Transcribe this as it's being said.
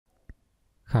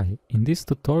Hi, in this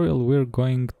tutorial we're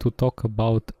going to talk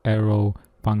about arrow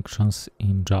functions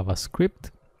in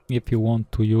JavaScript. If you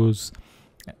want to use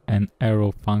an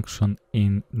arrow function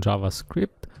in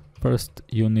JavaScript, first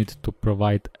you need to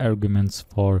provide arguments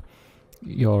for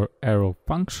your arrow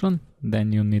function,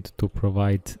 then you need to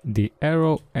provide the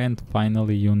arrow, and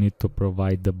finally you need to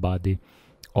provide the body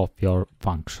of your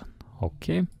function.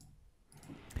 Okay.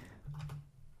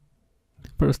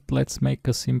 First, let's make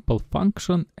a simple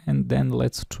function and then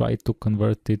let's try to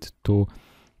convert it to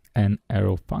an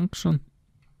arrow function.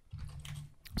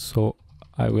 So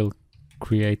I will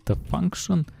create a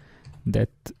function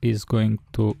that is going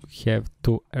to have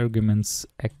two arguments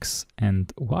x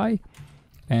and y,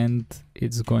 and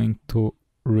it's going to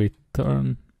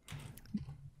return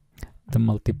the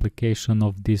multiplication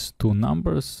of these two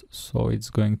numbers. So it's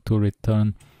going to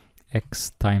return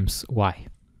x times y.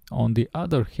 On the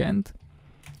other hand,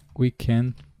 we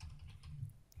can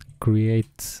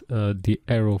create the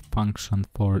arrow function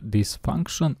for this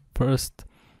function first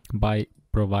by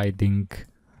providing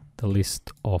the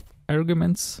list of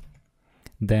arguments.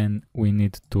 Then we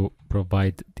need to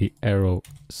provide the arrow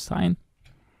sign,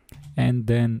 and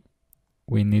then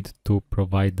we need to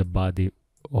provide the body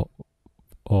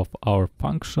of our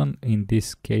function. In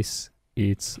this case,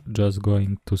 it's just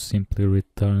going to simply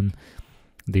return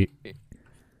the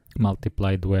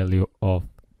multiplied value of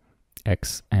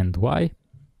x and y.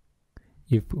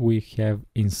 If we have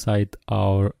inside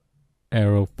our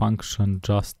arrow function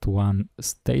just one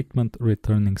statement,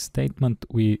 returning statement,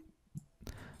 we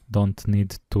don't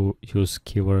need to use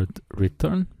keyword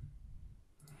return.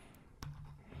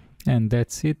 And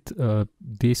that's it.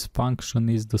 This function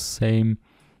is the same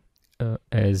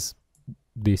as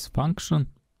this function.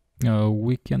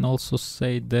 We can also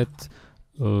say that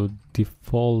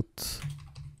default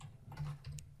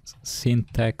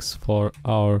syntax for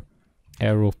our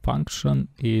arrow function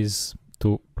is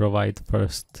to provide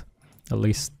first a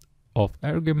list of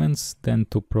arguments, then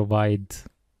to provide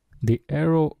the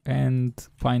arrow, and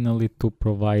finally to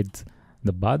provide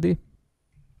the body.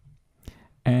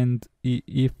 And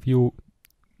if you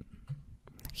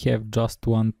have just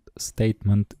one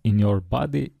statement in your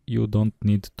body, you don't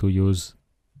need to use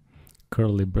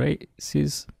curly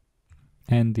braces,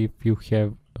 and if you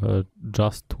have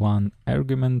just one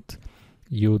argument,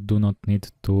 you do not need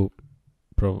to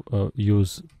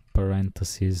use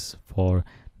parentheses for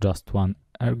just one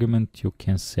argument. You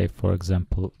can say, for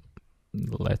example,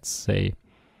 let's say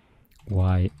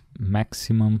y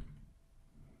maximum,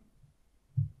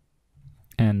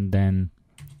 and then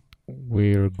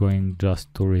we're going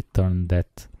just to return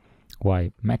that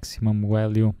y maximum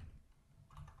value.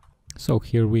 So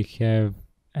here we have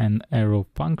an arrow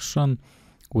function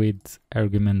with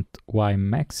argument y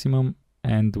maximum,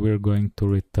 and we're going to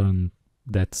return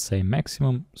that same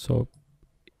maximum. So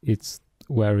it's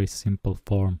very simple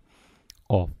form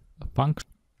of a function.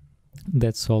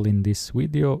 That's all in this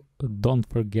video. Don't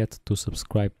forget to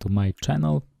subscribe to my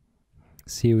channel.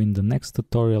 See you in the next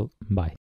tutorial. Bye.